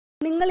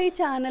നിങ്ങൾ ഈ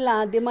ചാനൽ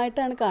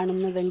ആദ്യമായിട്ടാണ്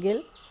കാണുന്നതെങ്കിൽ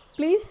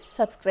പ്ലീസ്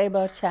സബ്സ്ക്രൈബ്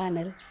അവർ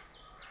ചാനൽ.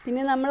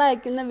 പിന്നെ നമ്മൾ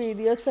അയക്കുന്ന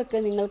വീഡിയോസൊക്കെ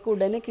നിങ്ങൾക്ക്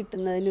ഉടനെ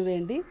കിട്ടുന്നതിന്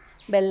വേണ്ടി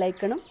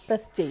ബെല്ലൈക്കണും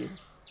പ്രസ് ചെയ്യും.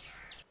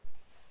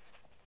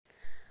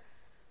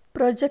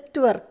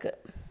 പ്രൊജക്റ്റ്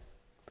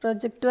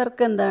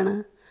വർക്ക് എന്താണ്?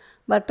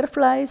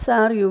 Butterflies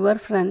are your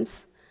friends.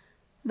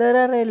 There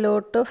are a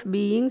lot of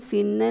beings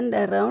in and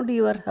around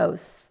your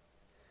house.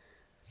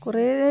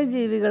 കുറേ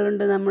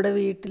ജീവികളുണ്ട് നമ്മുടെ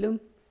വീട്ടിലും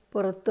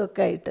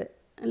പുറത്തുമൊക്കെ ആയിട്ട്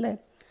അല്ലേ?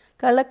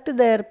 Collect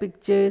their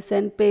pictures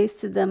and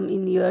paste them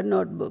in your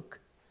notebook.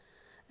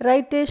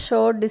 Write a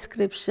short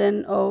description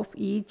of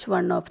each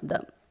one of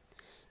them.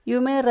 You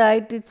may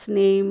write its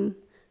name,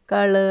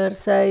 color,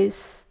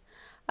 size,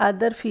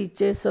 other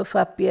features of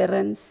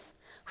appearance,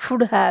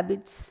 food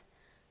habits,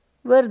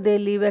 where they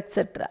live,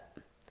 etc.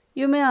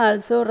 You may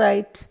also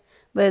write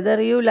whether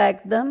you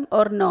like them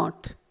or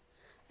not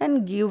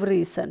and give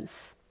reasons.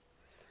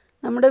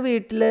 നമ്മുടെ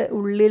വീട്ടിലെ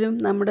ഉള്ളിലും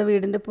നമ്മുടെ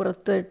വീടിൻ്റെ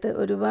പുറത്തുമായിട്ട്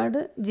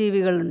ഒരുപാട്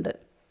ജീവികളുണ്ട്.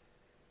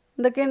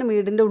 എന്തൊക്കെയാണ്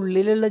വീടിൻ്റെ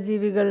ഉള്ളിലുള്ള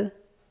ജീവികൾ?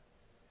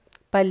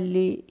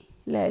 പല്ലി,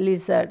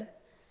 ലിസർഡ്,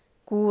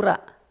 കൂറ,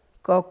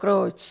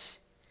 കോക്രോച്ച്,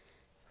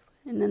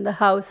 പിന്നെന്താ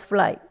ഹൗസ്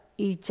ഫ്ലൈ,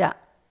 ഈച്ച,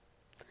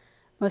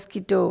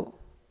 മൊസ്കിറ്റോ,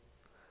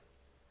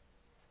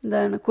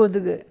 എന്താണ്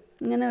കൊതുക്.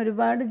 ഇങ്ങനെ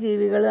ഒരുപാട്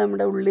ജീവികൾ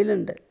നമ്മുടെ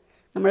ഉള്ളിലുണ്ട്,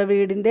 നമ്മുടെ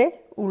വീടിൻ്റെ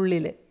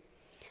ഉള്ളിൽ.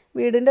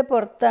 വീടിൻ്റെ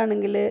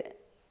പുറത്താണെങ്കിൽ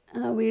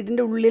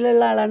വീടിൻ്റെ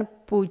ഉള്ളിലുള്ള ആളാണ്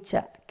പൂച്ച,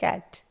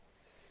 ക്യാറ്റ്.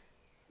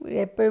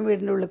 എപ്പോഴും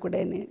വീടിൻ്റെ ഉള്ളിൽ കൂടെ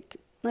തന്നെ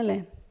ആയിരിക്കും അല്ലേ?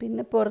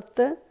 പിന്നെ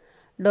പുറത്ത്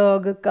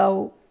ഡോഗ്, കൗ,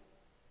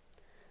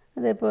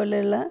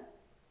 അതേപോലെയുള്ള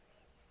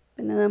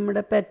പിന്നെ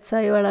നമ്മുടെ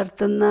പെറ്റ്സായി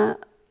വളർത്തുന്ന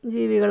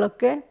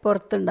ജീവികളൊക്കെ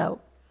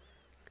പുറത്തുണ്ടാവും.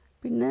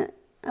 പിന്നെ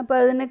അപ്പോൾ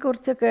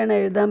അതിനെക്കുറിച്ചൊക്കെയാണ്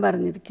എഴുതാൻ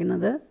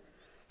പറഞ്ഞിരിക്കുന്നത്.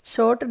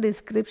 ഷോർട്ട്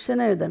ഡിസ്ക്രിപ്ഷൻ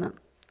എഴുതണം.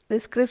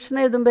 ഡിസ്ക്രിപ്ഷൻ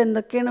എഴുതുമ്പോൾ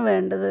എന്തൊക്കെയാണ്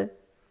വേണ്ടത്?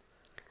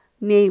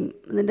 നെയിം,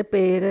 അതിൻ്റെ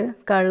പേര്,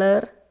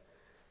 colour,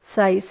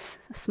 size,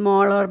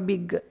 small or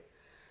big,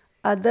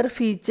 other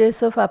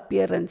features of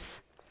appearance,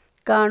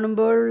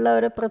 കാണുമ്പോഴുള്ള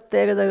ഓരോ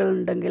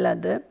പ്രത്യേകതകളുണ്ടെങ്കിൽ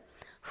അത്,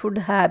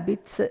 ഫുഡ്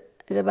ഹാബിറ്റ്സ്,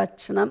 ഒരു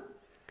ഭക്ഷണം,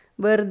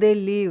 വെറുതെ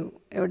ലീവ്,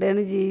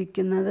 എവിടെയാണ്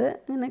ജീവിക്കുന്നത്,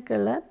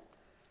 അങ്ങനെയൊക്കെയുള്ള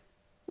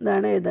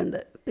ഇതാണ്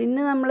എഴുതേണ്ടത്.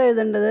 പിന്നെ നമ്മൾ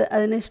എഴുതേണ്ടത്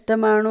അതിന്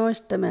ഇഷ്ടമാണോ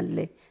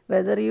ഇഷ്ടമല്ലേ,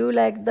 whether you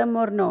like dum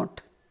or not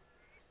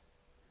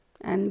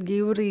and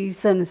give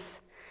reasons.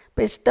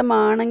 ഇപ്പം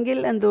ഇഷ്ടമാണെങ്കിൽ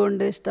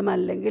എന്തുകൊണ്ട്,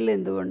 ഇഷ്ടമല്ലെങ്കിൽ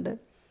എന്തുകൊണ്ട്,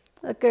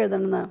 അതൊക്കെ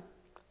എഴുതണമെന്നാണ്.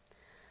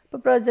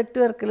 ഇപ്പോൾ പ്രോജക്റ്റ്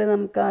വർക്കിൽ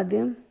നമുക്ക്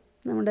ആദ്യം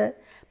നമ്മുടെ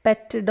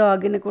പെറ്റ്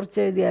ഡോഗിനെ കുറിച്ച്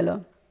എഴുതിയാലോ.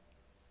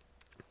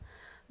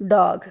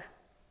 Dog.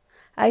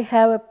 I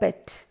have a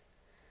pet.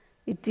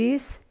 It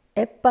is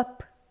a pup.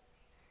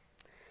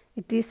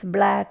 It is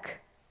black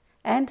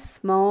and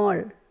small.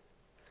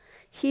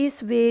 He is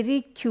very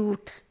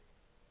cute.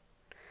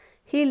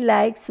 He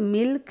likes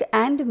milk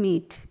and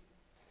meat.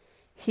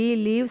 He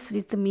lives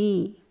with me.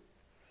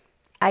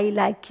 I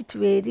like it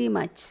very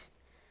much.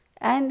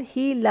 And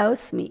he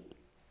loves me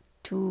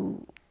too.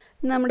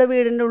 നമ്മുടെ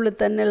വീടിൻ്റെ ഉള്ളിൽ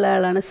തന്നെയുള്ള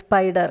ആളാണ്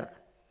spider.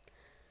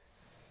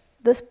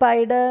 The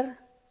spider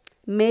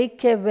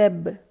make a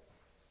web.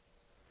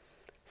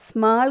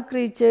 Small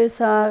creatures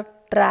are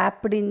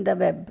trapped in the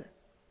web.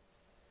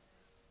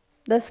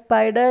 The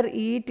spider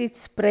eats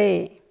its prey.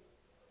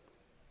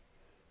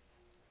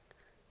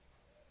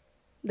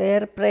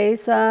 Their prey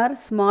are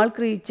small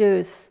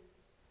creatures.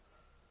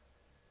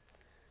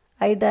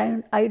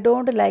 I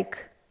don't like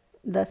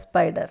the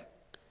spider.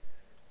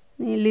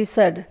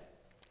 Lizard.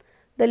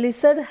 The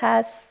lizard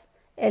has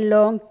a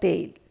long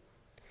tail.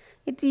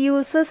 It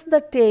uses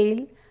the tail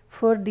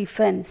for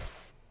defense.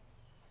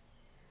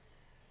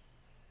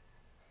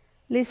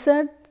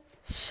 Lizard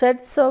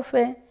sheds off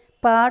a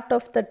part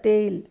of the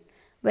tail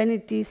when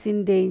it is in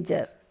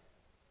danger.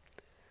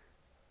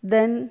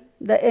 Then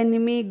the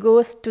enemy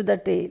goes to the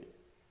tail.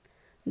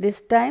 This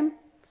time,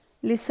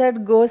 lizard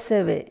goes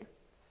away.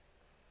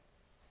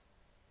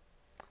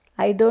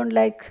 I don't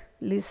like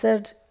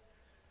lizard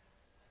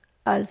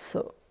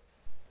also.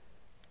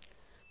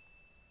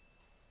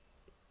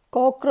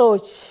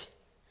 Cockroach.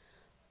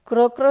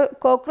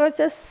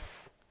 Cockroaches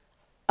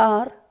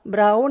are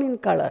brown in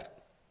color.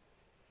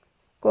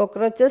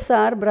 Cockroaches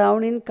are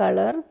brown in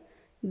color.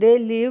 They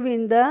live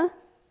in the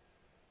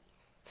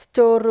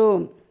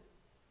storeroom,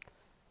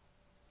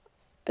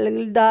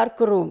 അല്ലെങ്കിൽ dark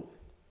room.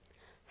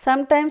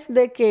 Sometimes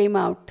they came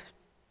out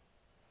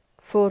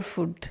for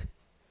food.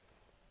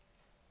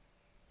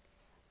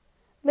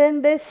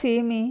 When they see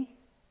me,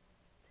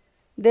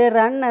 they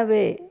run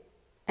away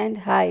and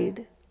hide.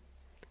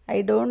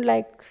 I don't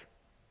like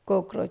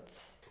cockroach.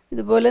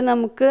 ഇതുപോലെ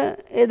നമുക്ക്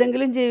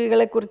ഏതെങ്കിലും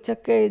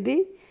ജീവികളെക്കുറിച്ചൊക്കെ എഴുതി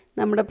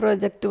നമ്മുടെ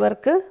project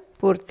work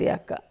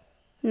പൂർത്തിയാക്കാം.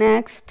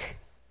 Next,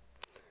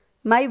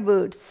 my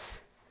words.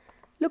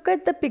 Look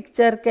at the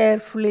picture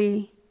carefully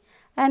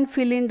and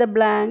fill in the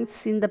blanks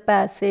in the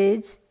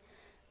passage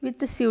with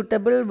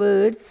suitable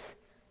words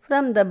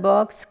from the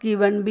box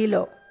given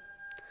below.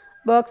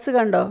 Box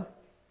കണ്ടോ?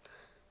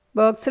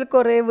 ബോക്സിൽ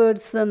കുറേ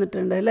words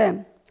തന്നിട്ടുണ്ട് അല്ലേ?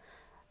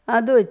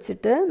 അത്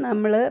വെച്ചിട്ട്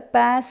നമ്മൾ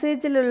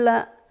പാസേജിലുള്ള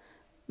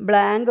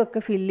ബ്ലാങ്ക് ഒക്കെ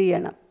ഫില്ല്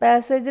ചെയ്യണം.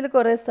 പാസേജിൽ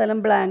കുറേ സ്ഥലം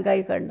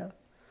ബ്ലാങ്കായി കണ്ടോ?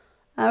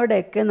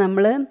 അവിടെയൊക്കെ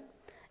നമ്മൾ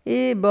ഈ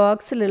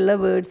ബോക്സിലുള്ള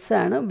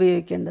വേർഡ്സാണ്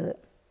ഉപയോഗിക്കേണ്ടത്.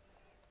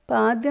 അപ്പോൾ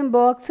ആദ്യം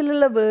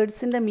ബോക്സിലുള്ള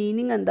വേർഡ്സിൻ്റെ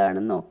മീനിങ്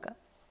എന്താണെന്ന് നോക്കാം.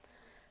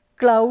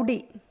 ക്ലൗഡി.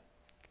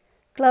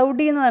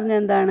 ക്ലൗഡി എന്ന് പറഞ്ഞാൽ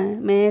എന്താണ്?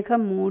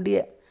 മേഘം മൂടിയ,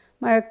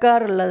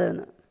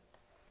 മഴക്കാറുള്ളതെന്ന്.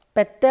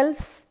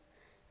 പെറ്റൽസ്,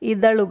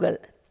 ഇതളുകൾ.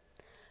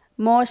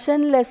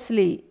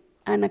 മോഷൻലെസ്ലി,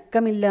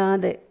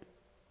 അനക്കമില്ലാതെ.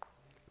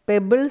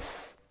 പെബിൾസ്,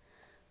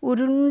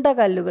 ഉരുണ്ട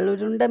കല്ലുകൾ,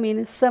 ഉരുണ്ട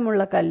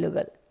മിനുസമുള്ള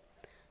കല്ലുകൾ.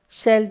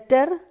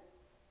 ഷെൽട്ടർ,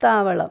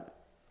 താവളം.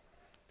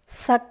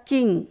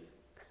 സക്കിങ്,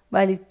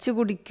 വലിച്ചു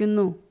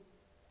കുടിക്കുന്നു.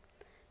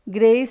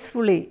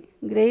 ഗ്രേസ്ഫുള്ളി,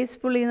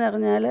 ഗ്രേസ്ഫുള്ളി എന്ന്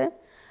പറഞ്ഞാൽ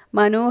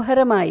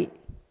മനോഹരമായി.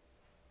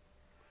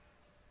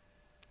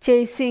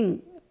 ചേസിങ്,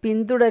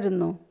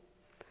 പിന്തുടരുന്നു.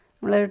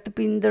 നമ്മളായിട്ട്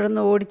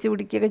പിന്തുടർന്ന് ഓടിച്ചു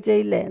പിടിക്കുകയൊക്കെ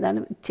ചെയ്യില്ലേ,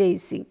 അതാണ്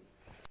ചേസിങ്.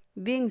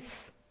 വിങ്സ്,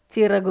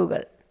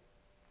 ചിറകുകൾ.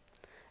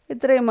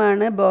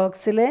 ഇത്രയുമാണ്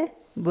ബോക്സിലെ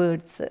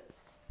വേർഡ്സ്.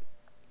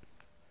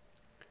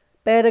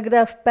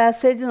 പാരഗ്രാഫ്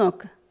പാസേജ്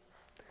നോക്ക്.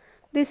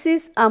 This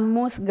is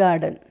Ammu's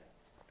garden.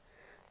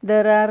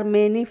 There are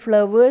many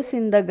flowers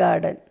in the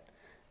garden.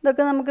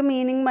 ഇതൊക്കെ നമുക്ക്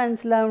മീനിങ്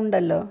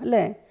മനസ്സിലാവുന്നുണ്ടല്ലോ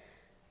അല്ലേ?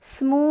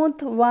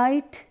 Smooth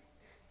white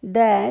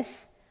dash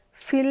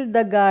fill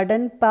the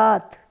garden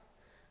path.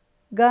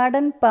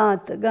 Garden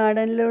path,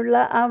 ഗാർഡനിലുള്ള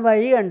ആ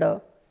വഴി കണ്ടോ?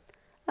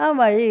 ആ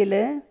വഴിയിൽ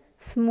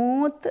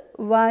സ്മൂത്ത്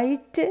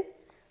വൈറ്റ്,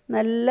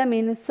 നല്ല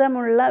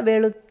മിനുസമുള്ള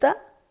വെളുത്ത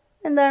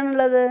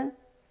എന്താണുള്ളത്?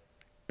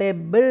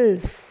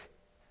 പെബിൾസ്.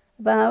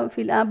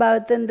 അപ്പോൾ ആ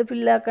ഭാഗത്ത് എന്ത്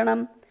ഫില്ലാക്കണം?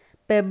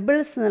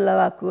 പെബിൾസ് എന്നുള്ള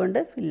വാക്കുകൊണ്ട്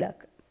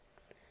ഫില്ലാക്കണം.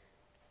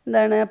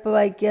 എന്താണ് അപ്പോൾ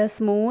വായിക്കുക?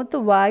 Smooth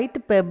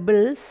white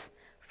pebbles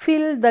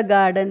fill the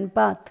garden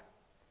path.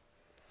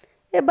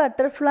 A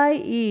butterfly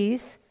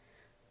is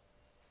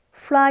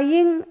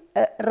flying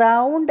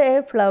round A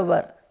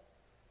flower.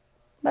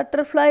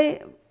 Butterfly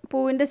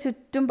പൂവിൻ്റെ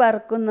ചുറ്റും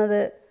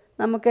പറക്കുന്നത്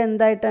നമുക്ക്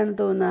എന്തായിട്ടാണ്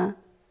തോന്നുക?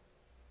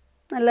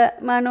 നല്ല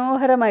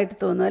മനോഹരമായിട്ട്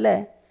തോന്നും അല്ലേ?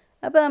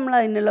 അപ്പോൾ നമ്മൾ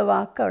അതിനുള്ള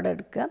വാക്ക് അവിടെ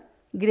എടുക്കുക.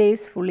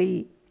 Gracefully.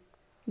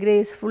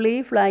 Gracefully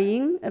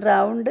flying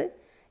round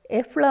A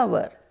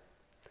flower.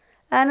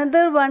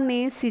 Another one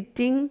is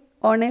sitting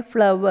on A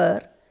flower.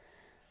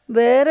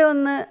 വേറെ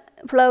ഒന്ന്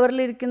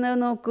ഫ്ലവറിലിരിക്കുന്നത്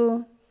നോക്കൂ.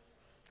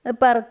 അത്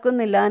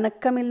പറക്കുന്നില്ല,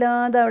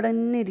 അനക്കമില്ലാതെ അവിടെ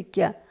തന്നെ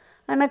ഇരിക്കുക.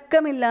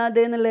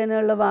 അനക്കമില്ലാതെ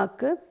എന്നുള്ളതിനുള്ള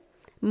വാക്ക്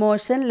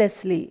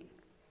മോഷൻലെസ്ലി.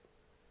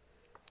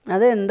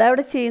 അതെന്താ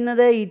അവിടെ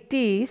ചെയ്യുന്നത്?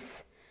 It is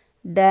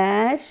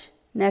dash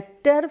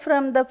nectar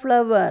from the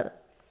flower.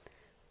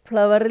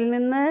 ഫ്ലവറിൽ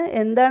നിന്ന്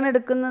എന്താണ്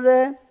എടുക്കുന്നത്?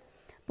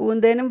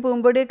 പൂന്തേനും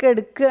പൂമ്പൊടിയൊക്കെ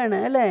എടുക്കുകയാണ്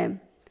അല്ലേ?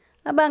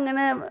 അപ്പം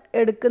അങ്ങനെ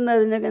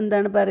എടുക്കുന്നതിന്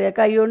എന്താണ് പറയുക?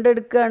 കൈകൊണ്ട്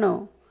എടുക്കുകയാണോ?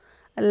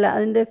 അല്ല,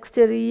 അതിൻ്റെ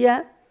ചെറിയ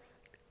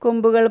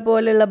കൊമ്പുകൾ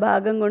പോലെയുള്ള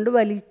ഭാഗം കൊണ്ട്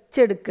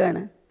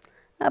വലിച്ചെടുക്കുകയാണ്.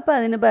 അപ്പോൾ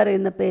അതിന്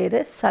പറയുന്ന പേര്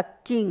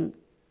sucking.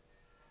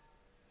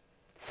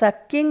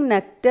 Sucking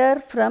nectar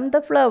from the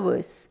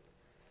flowers.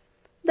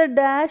 The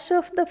dash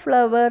of the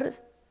flower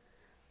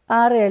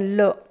R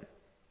yellow.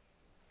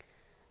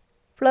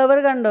 Flower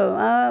കണ്ടോ?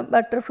 ആ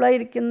ബട്ടർഫ്ലൈ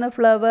ഇരിക്കുന്ന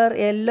ഫ്ലവർ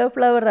യെല്ലോ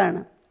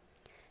ഫ്ലവറാണ്.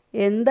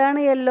 എന്താണ്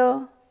യെല്ലോ?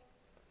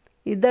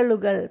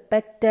 ഇതളുകൾ,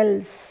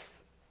 petals.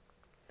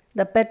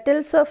 The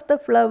petals of the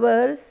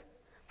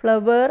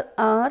flower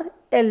R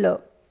yellow.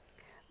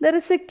 There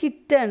is A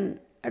kitten.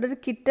 അവിടെ ഒരു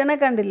കിറ്റണെ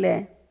കണ്ടില്ലേ?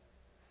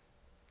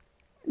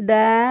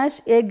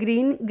 Dash A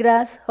green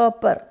grass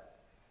hopper.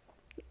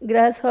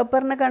 Grass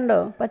ഹോപ്പറിനെ കണ്ടോ?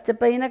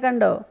 പച്ചപ്പൈനെ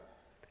കണ്ടോ?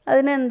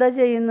 അതിനെന്താ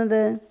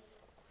ചെയ്യുന്നത്?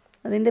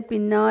 അതിൻ്റെ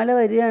പിന്നാലെ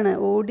വരികയാണ്,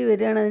 ഓടി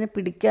വരികയാണ് അതിനെ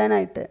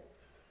പിടിക്കാനായിട്ട്.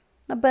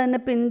 അപ്പോൾ അതിനെ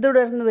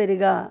പിന്തുടർന്ന്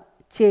വരിക.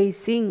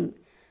 Chasing.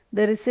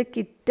 There is A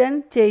kitten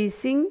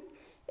chasing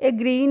A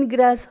green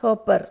grass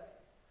hopper.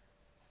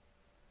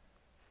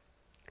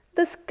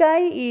 The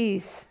sky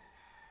is.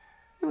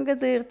 നമുക്ക്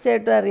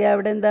തീർച്ചയായിട്ടും അറിയാം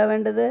അവിടെ എന്താ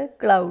വേണ്ടത്?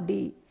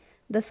 Cloudy.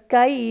 The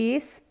sky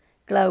is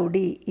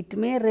cloudy. It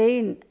may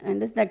rain.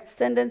 അതിൻ്റെ നെക്സ്റ്റ്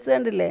സെൻറ്റൻസ്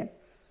കണ്ടില്ലേ?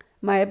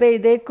 മഴ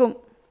പെയ്തേക്കും.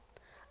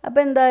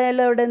 അപ്പോൾ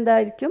എന്തായാലും അവിടെ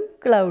എന്തായിരിക്കും?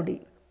 Cloudy.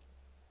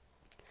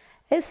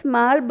 A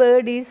small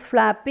bird is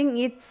flapping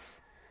it's.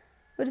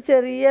 ഒരു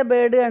ചെറിയ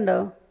ബേർഡ് കണ്ടോ?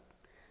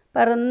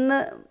 പറന്ന്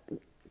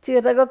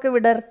ചിറകൊക്കെ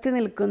വിടർത്തി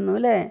നിൽക്കുന്നു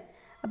അല്ലേ?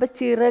 അപ്പോൾ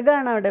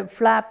ചിറകാണ് അവിടെ.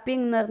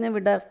 ഫ്ലാപ്പിംഗ് എന്ന് പറഞ്ഞാൽ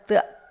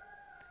വിടർത്തുക.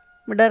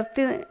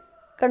 വിടർത്തി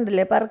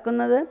കണ്ടില്ലേ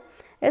പറക്കുന്നത്?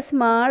 A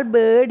small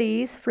bird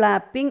is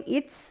flapping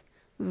it's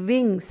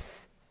wings.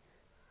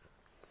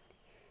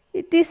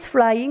 It is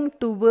flying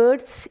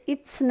towards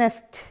it's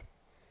nest.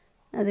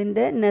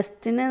 അതിൻ്റെ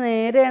നെസ്റ്റിന്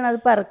നേരെയാണ് അത്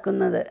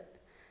പറക്കുന്നത്.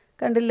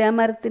 കണ്ടില്ലേ? ആ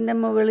മരത്തിൻ്റെ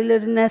മുകളിൽ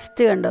ഒരു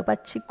നെസ്റ്റ് കണ്ടോ?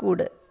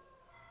 പക്ഷിക്കൂട്.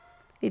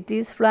 It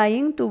is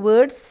flying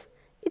towards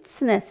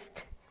it's nest.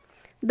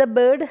 The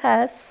bird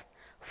has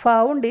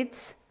found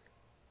it's.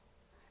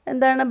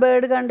 എന്താണ്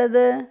ബേർഡ്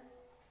കണ്ടത്?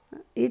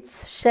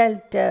 It's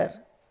shelter.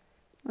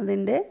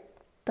 അതിൻ്റെ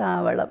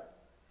താവളം.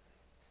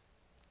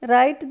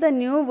 Write the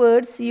new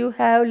words you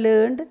have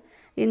learned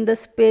in the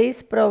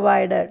space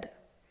provided.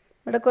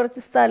 ഇവിടെ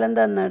കുറച്ച് സ്ഥലം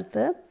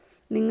തന്നെടുത്ത്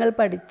നിങ്ങൾ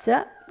പഠിച്ച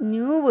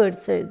ന്യൂ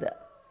വേർഡ്സ് എഴുതുക.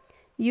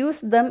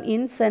 Use them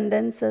in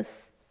sentences.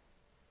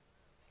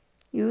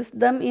 Use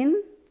them in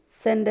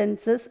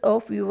sentences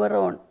of your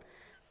own.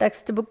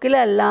 Text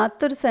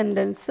ബുക്കിലല്ലാത്തൊരു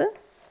sentence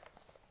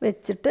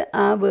വെച്ചിട്ട്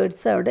ആ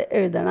വേർഡ്സ് അവിടെ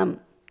എഴുതണം.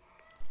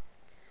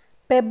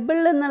 പെബിൾ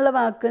എന്നുള്ള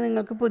വാക്ക്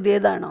നിങ്ങൾക്ക്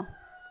പുതിയതാണോ?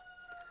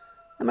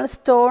 നമ്മൾ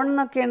സ്റ്റോൺ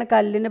എന്നൊക്കെയാണ്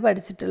കല്ലിന്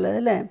പഠിച്ചിട്ടുള്ളത്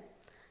അല്ലേ?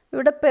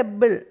 ഇവിടെ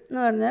പെബിൾ എന്ന്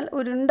പറഞ്ഞാൽ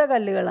ഉരുണ്ട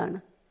കല്ലുകളാണ്.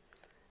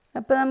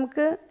 അപ്പോൾ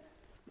നമുക്ക്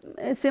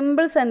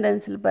സിമ്പിൾ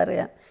സെൻറ്റൻസിൽ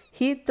പറയാം,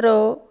 he throw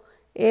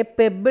A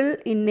pebble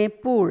in A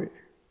pool,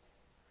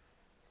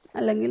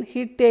 അല്ലെങ്കിൽ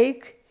he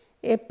take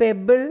A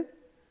pebble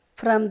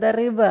from the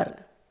river.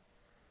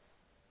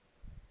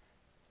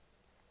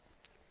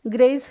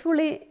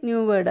 Gracefully new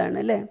വേർഡാണ്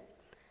അല്ലേ?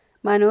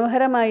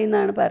 മനോഹരമായി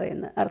എന്നാണ്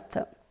പറയുന്നത്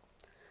അർത്ഥം.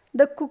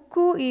 The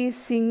Kuku is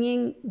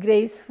singing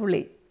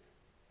gracefully.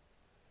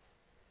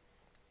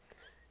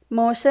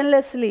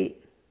 Motionlessly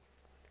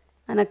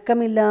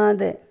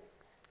അനക്കമില്ലാതെ.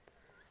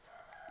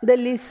 The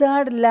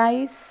lizard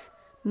lies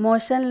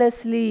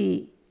motionlessly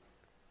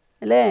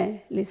അല്ലേ?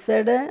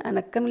 ലിസേർഡ്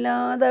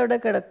അനക്കമില്ലാതെ അവിടെ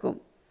കിടക്കും.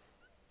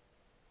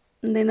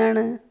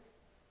 എന്തിനാണ്?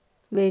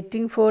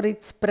 വെയിറ്റിംഗ് ഫോർ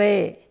ഇറ്റ്സ് പ്രേ.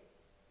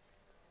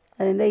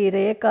 അതിൻ്റെ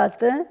ഇരയെ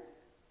കാത്ത്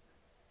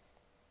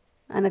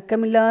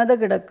അനക്കമില്ലാതെ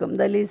കിടക്കും.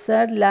 The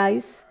lizard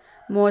lies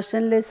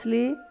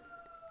motionlessly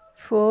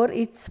four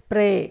it's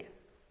pray.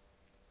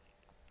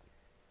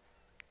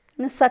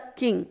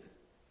 Sucking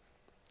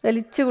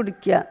വലിച്ചു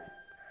കുടിക്കുക.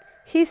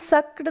 He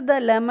സക്ക്ഡ് the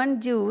lemon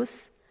juice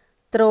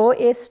through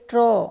A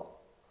straw.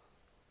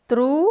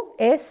 Through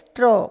A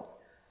straw,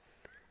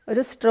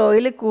 ഒരു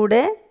സ്ട്രോയിൽ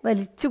കൂടെ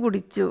വലിച്ചു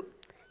കുടിച്ചു.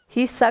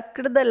 He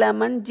സക്ക്ഡ് the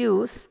lemon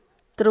juice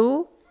through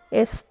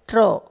A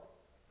straw.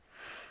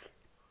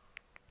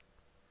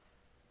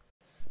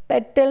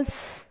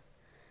 Petals.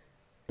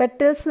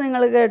 Petals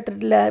നിങ്ങൾ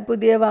കേട്ടിട്ടില്ല,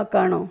 പുതിയ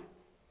വാക്കാണോ?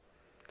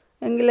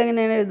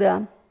 എങ്കിലെങ്ങനെയാണ് എഴുതുക?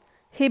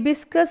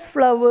 ഹിബിസ്കസ്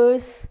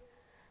ഫ്ലവേഴ്സ്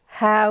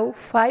ഹാവ്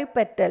 5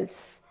 petals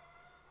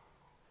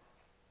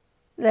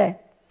അല്ലേ?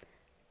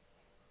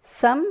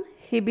 Some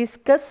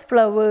hibiscus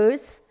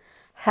flowers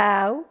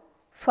have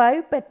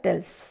 5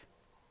 petals.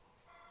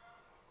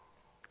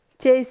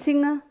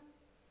 Chasing.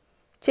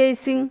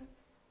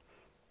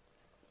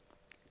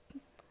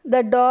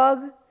 The dog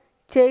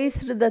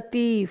chased the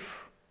thief.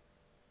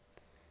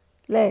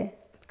 അല്ലേ?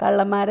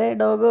 കള്ളന്മാരെ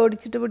ഡോഗ്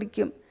ഓടിച്ചിട്ട്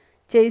പിടിക്കും,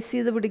 ചേസ്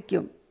ചെയ്ത്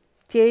പിടിക്കും.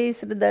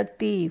 Chased the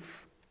thief.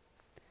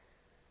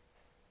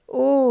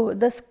 Oh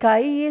the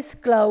sky is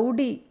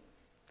cloudy.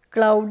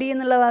 Cloudy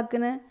എന്നുള്ള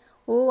വാക്കിന്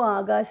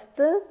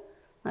ആകാശത്ത്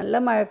നല്ല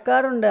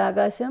മഴക്കാറുണ്ട്,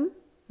 ആകാശം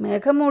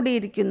മേഘം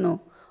മൂടിയിരിക്കുന്നു.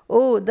 ഓ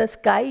the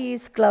sky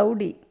is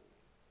cloudy.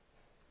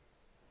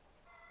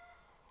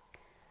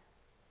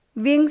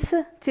 Wings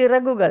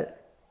ചിറകുകൾ.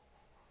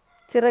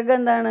 ചിറക്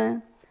എന്താണ്?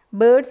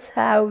 Birds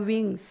have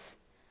wings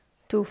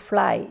to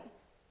fly.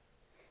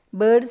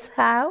 Birds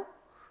have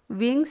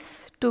wings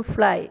to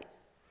fly.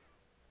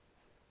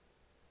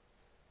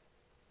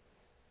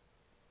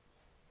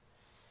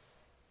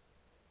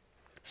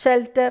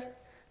 Shelter.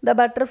 The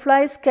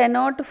butterflies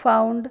cannot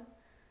found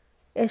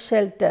a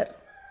shelter.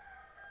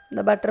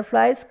 The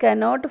butterflies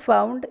cannot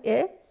found a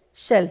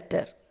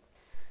shelter.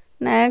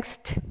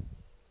 Next,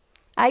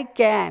 I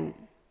can.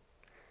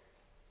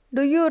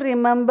 Do you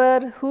remember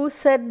who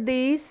said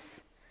these?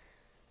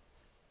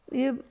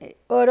 ഈ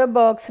ഓരോ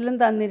ബോക്സിലും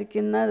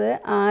തന്നിരിക്കുന്നത്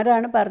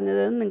ആരാണ്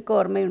പറഞ്ഞതെന്ന് നിങ്ങൾക്ക്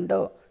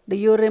ഓർമ്മയുണ്ടോ? Do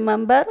you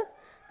remember?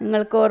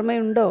 നിങ്ങൾക്ക്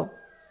ഓർമ്മയുണ്ടോ?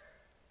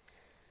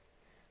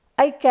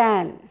 ഐ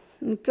ക്യാൻ,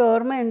 എനിക്ക്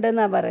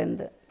ഓർമ്മയുണ്ടെന്നാണ്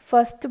പറയുന്നത്.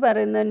 ഫസ്റ്റ്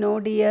പറയുന്നത് no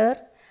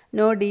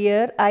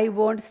dear I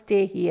won't stay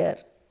here.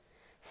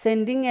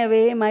 Sending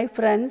away my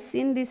friends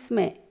in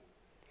ഡിസ്മേ.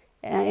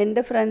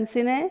 എൻ്റെ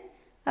ഫ്രണ്ട്സിനെ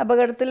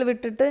അപകടത്തിൽ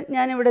വിട്ടിട്ട്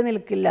ഞാനിവിടെ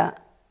നിൽക്കില്ല,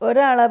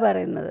 ഒരാളാണ്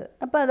പറയുന്നത്.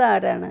 അപ്പോൾ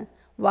അതാരാണ്?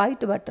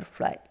 White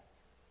butterfly.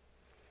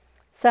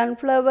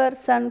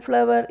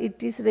 Sunflower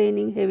it is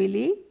raining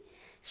heavily.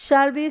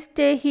 Shall we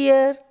stay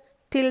here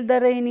till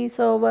the rain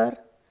is over.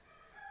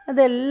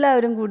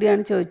 അതെല്ലാവരും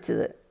കൂടിയാണ്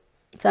ചോദിച്ചത്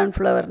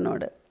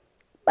സൺഫ്ലവറിനോട്.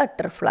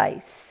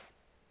 Butterflies.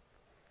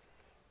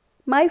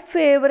 My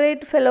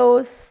favorite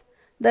fellows,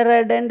 the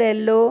red and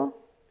yellow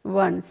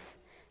ones.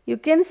 You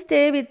can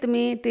stay with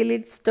me till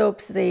it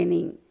stops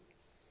raining.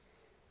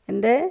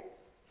 എൻ്റെ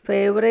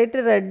favourite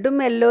റെഡും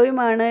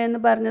യെല്ലോയുമാണ് എന്ന്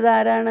പറഞ്ഞത്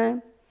ആരാണ്?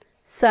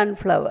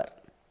 Sunflower.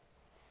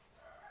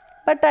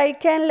 But I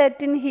can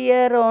let in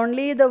here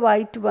only the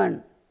white one.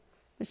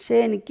 പക്ഷേ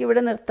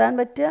എനിക്കിവിടെ നിർത്താൻ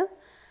പറ്റുക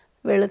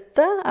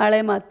വെളുത്ത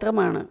ആളെ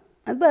മാത്രമാണ്.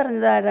 അത്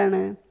പറഞ്ഞത്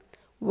ആരാണ്?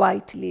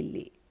 White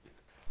lily.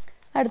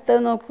 അടുത്തത്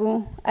നോക്കൂ.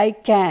 ഐ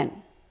ക്യാൻ,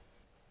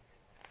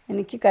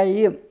 എനിക്ക്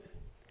കഴിയും,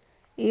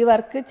 ഈ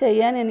വർക്ക്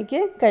ചെയ്യാൻ എനിക്ക്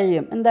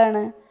കഴിയും.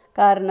 എന്താണ്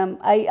കാരണം?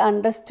 I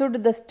understood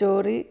the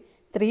story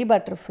 3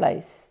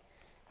 butterflies.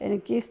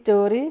 എനിക്ക് ഈ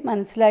സ്റ്റോറി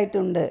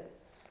മനസ്സിലായിട്ടുണ്ട്.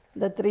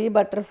 ദ 3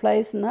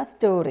 ബട്ടർഫ്ലൈസ് എന്ന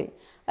story.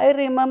 I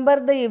remember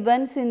the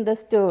events in the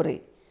story.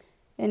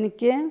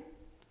 എനിക്ക്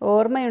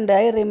ഓർമ്മയുണ്ട്.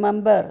 ഐ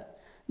റിമെമ്പർ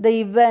ദ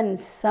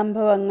ഇവൻറ്റ്സ്,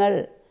 സംഭവങ്ങൾ,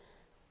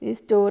 ഈ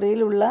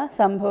സ്റ്റോറിയിലുള്ള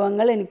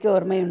സംഭവങ്ങൾ എനിക്ക്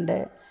ഓർമ്മയുണ്ട്.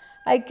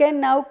 I can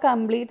now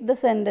complete the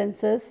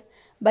sentences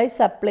by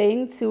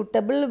supplying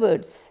suitable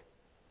words.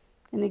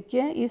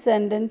 എനിക്ക് ഈ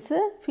സെൻറ്റൻസ്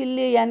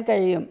ഫില്ല് ചെയ്യാൻ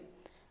കഴിയും.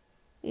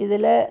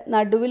 ഇതിൽ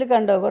നടുവിൽ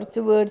കണ്ടോ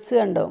കുറച്ച് വേർഡ്സ്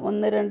കണ്ടോ? 1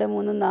 2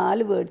 3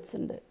 4 വേർഡ്സ്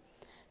ഉണ്ട്.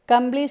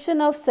 Completion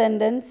of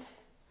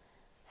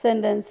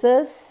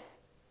sentences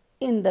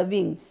in the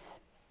wings.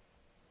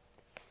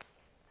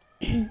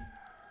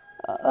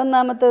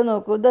 ഒന്നാമത്തേത്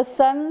നോക്കൂ. The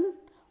sun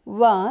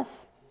was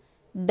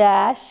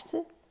dashed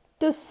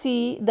to see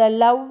the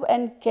love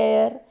and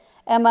care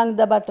among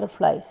the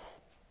butterflies.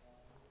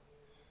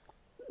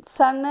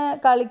 Sun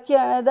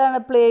കളിക്കുകയാണ്. ഏതാണ്?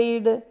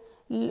 പ്ലേയിഡ്,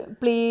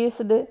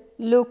 പ്ലീസ്ഡ്,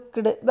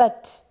 ലുക്ക്ഡ്,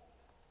 വെറ്റ്.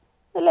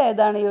 ഇതിൽ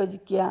ഏതാണ്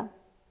യോജിക്കുക?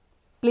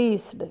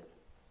 പ്ലീസ്ഡ്.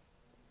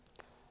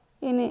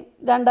 ഇനി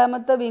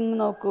രണ്ടാമത്തെ വിങ്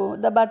നോക്കൂ.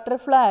 The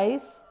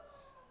butterflies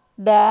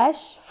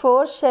dash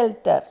for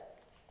shelter.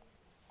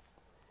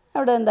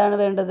 അവിടെ എന്താണ്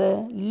വേണ്ടത്?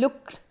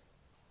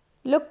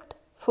 Looked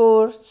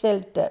four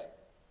shelter.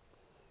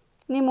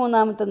 ഇനി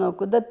മൂന്നാമത്തെ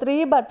നോക്കൂ. The 3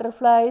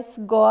 butterflies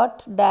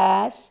got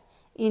dash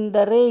in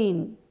the rain.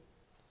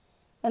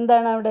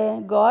 എന്താണ് അവിടെ?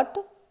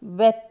 Got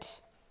wet.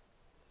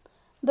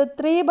 The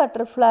 3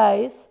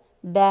 butterflies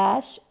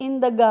dash in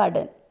the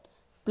garden.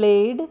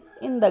 Played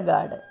in the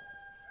garden.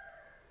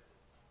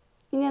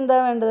 ഇനി എന്താ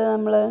വേണ്ടത്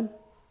നമ്മൾ?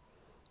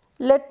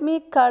 Let me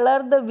colour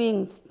the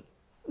wings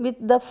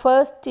with the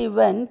first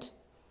event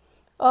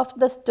of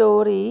the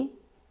story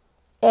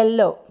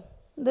yellow.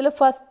 ഇതിൽ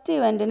first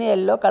ഇവൻറ്റിന്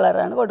yellow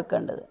കളറാണ്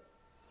കൊടുക്കേണ്ടത്.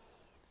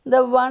 The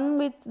one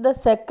with the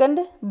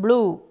second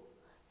blue.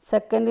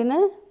 സെക്കൻഡിന്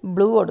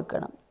blue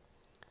കൊടുക്കണം.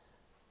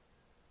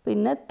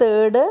 പിന്നെ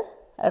third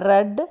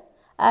red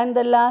and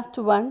the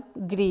last one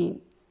green.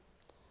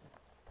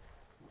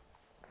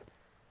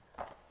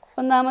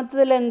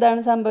 ഒന്നാമത്തതിൽ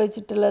എന്താണ്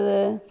സംഭവിച്ചിട്ടുള്ളത്?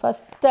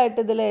 ഫസ്റ്റായിട്ട്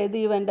ഇതിൽ ഏത്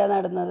ഇവൻ്റാണ്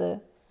നടന്നത്?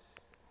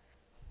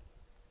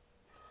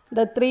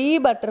 The 3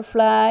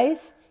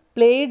 butterflies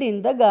played in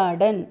the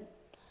garden.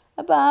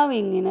 അപ്പോൾ ആ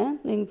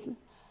വിങ്സ്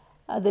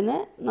അതിന്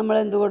നമ്മൾ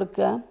എന്ത്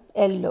കൊടുക്കുക?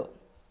 യെല്ലോ.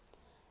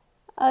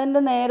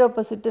 അതിൻ്റെ നേരെ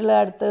ഓപ്പോസിറ്റുള്ള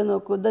അടുത്തത്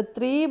നോക്കൂ. The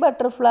 3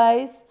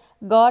 butterflies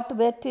got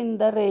wet in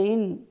the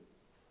rain.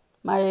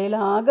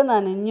 മഴയിലാകെ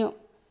നനഞ്ഞു.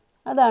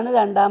 അതാണ്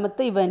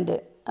രണ്ടാമത്തെ ഇവൻ്റ്.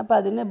 അപ്പോൾ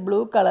അതിന് ബ്ലൂ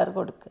കളർ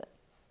കൊടുക്കുക.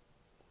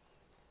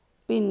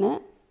 പിന്നെ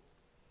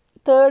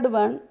third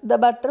one, the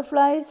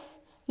butterflies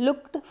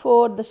looked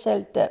for the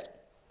shelter.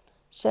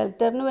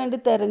 ഷെൽട്ടറിന് വേണ്ടി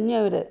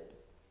തിരഞ്ഞവർ,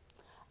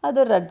 അത്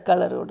റെഡ്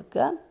കളർ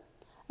കൊടുക്കുക.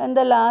 And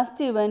the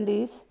last event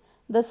is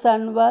the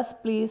sun was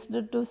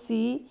pleased to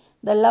see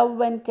the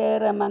love and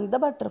care among the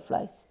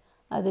butterflies.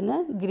 അതിന്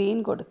green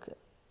കൊടുക്കുക.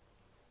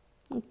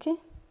 Okay.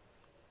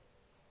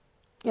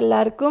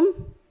 എല്ലാവർക്കും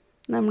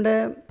നമ്മുടെ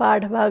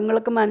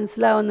പാഠഭാഗങ്ങളൊക്കെ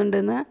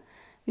മനസ്സിലാവുന്നുണ്ടെന്ന്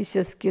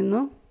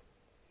വിശ്വസിക്കുന്നു.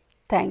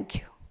 Thank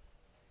you.